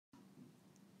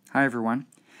Hi everyone.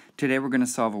 Today we're going to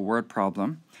solve a word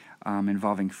problem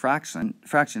involving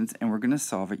fractions, and we're going to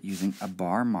solve it using a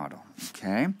bar model.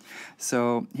 Okay,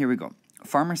 so here we go.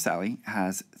 Farmer Sally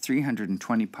has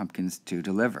 320 pumpkins to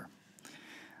deliver.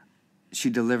 She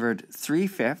delivered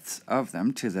 3/5 of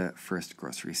them to the first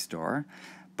grocery store,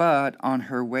 but on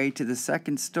her way to the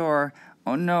second store,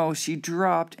 oh no, she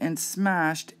dropped and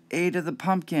smashed 8 of the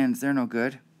pumpkins. They're no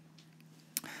good.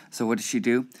 So what does she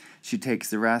do? She takes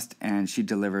the rest and she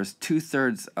delivers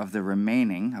 2/3 of the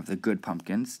remaining of the good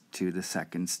pumpkins to the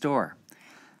second store.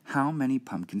 How many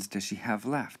pumpkins does she have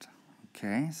left?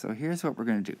 Okay, so here's what we're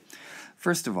going to do.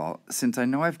 First of all, since I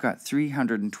know I've got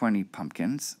 320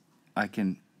 pumpkins, I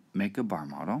can make a bar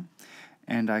model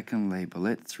and I can label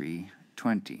it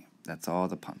 320. That's all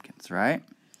the pumpkins, right?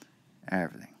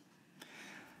 Everything.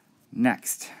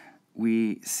 Next,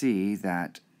 we see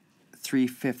that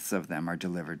 3/5 of them are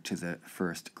delivered to the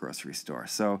first grocery store.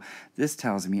 So this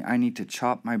tells me I need to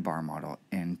chop my bar model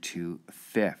into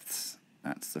fifths.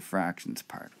 That's the fractions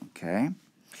part, okay?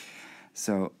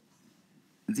 So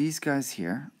these guys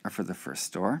here are for the first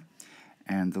store,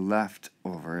 and the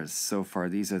leftovers, so far,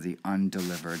 these are the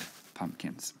undelivered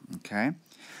pumpkins, okay?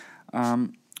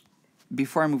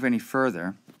 Before I move any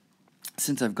further,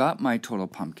 since I've got my total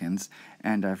pumpkins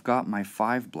and I've got my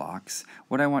 5 blocks,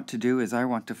 what I want to do is I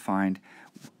want to find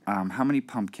how many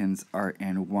pumpkins are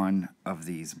in one of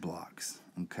these blocks,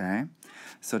 okay?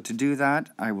 So to do that,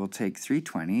 I will take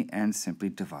 320 and simply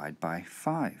divide by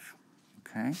 5,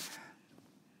 okay?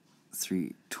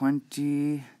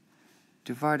 320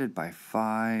 divided by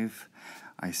 5,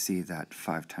 I see that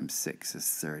 5 times 6 is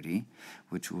 30,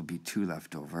 which will be 2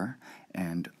 left over,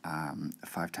 and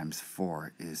 5 times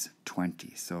 4 is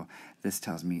 20. So this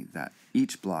tells me that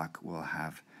each block will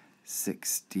have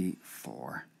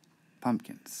 64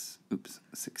 pumpkins. Oops,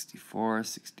 64,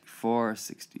 64,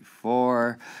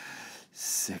 64,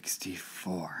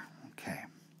 64. Okay.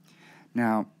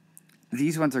 Now,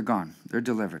 these ones are gone. They're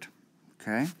delivered.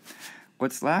 Okay.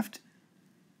 What's left?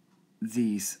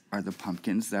 These are the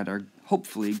pumpkins that are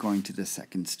hopefully going to the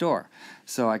second store.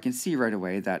 So I can see right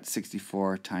away that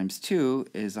 64 times 2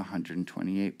 is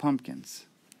 128 pumpkins.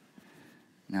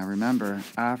 Now remember,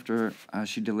 after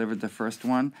she delivered the first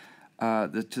one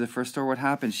to the first store, what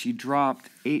happened? She dropped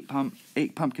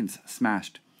 8 pumpkins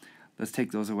smashed. Let's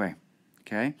take those away.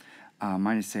 Okay?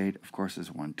 Minus 8, of course,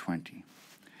 is 120.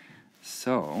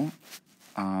 So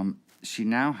she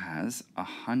now has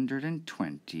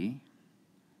 120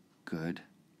 good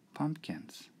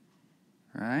pumpkins,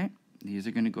 right? These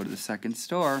are going to go to the second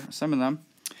store, some of them.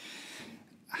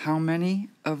 How many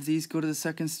of these go to the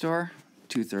second store?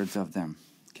 2/3 of them,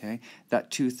 okay? That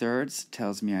 2/3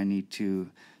 tells me I need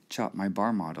to chop my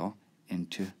bar model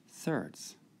into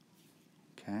thirds,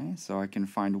 okay? So I can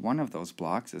find one of those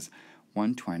blocks as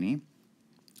 120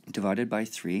 divided by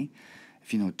 3.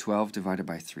 If you know 12 divided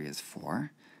by 3 is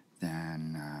 4,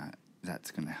 then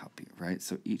that's going to help you, right?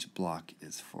 So each block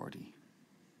is 40.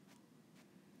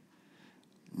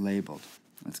 Labeled.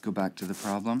 Let's go back to the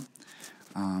problem.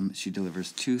 She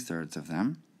delivers 2/3 of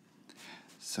them.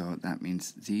 So that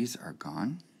means these are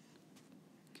gone.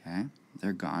 Okay,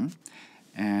 they're gone.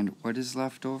 And what is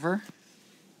left over?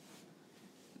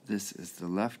 This is the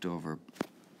leftover,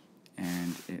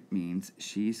 and it means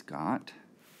she's got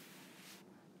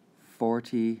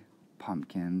 40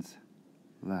 pumpkins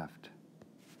left.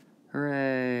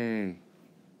 Hooray!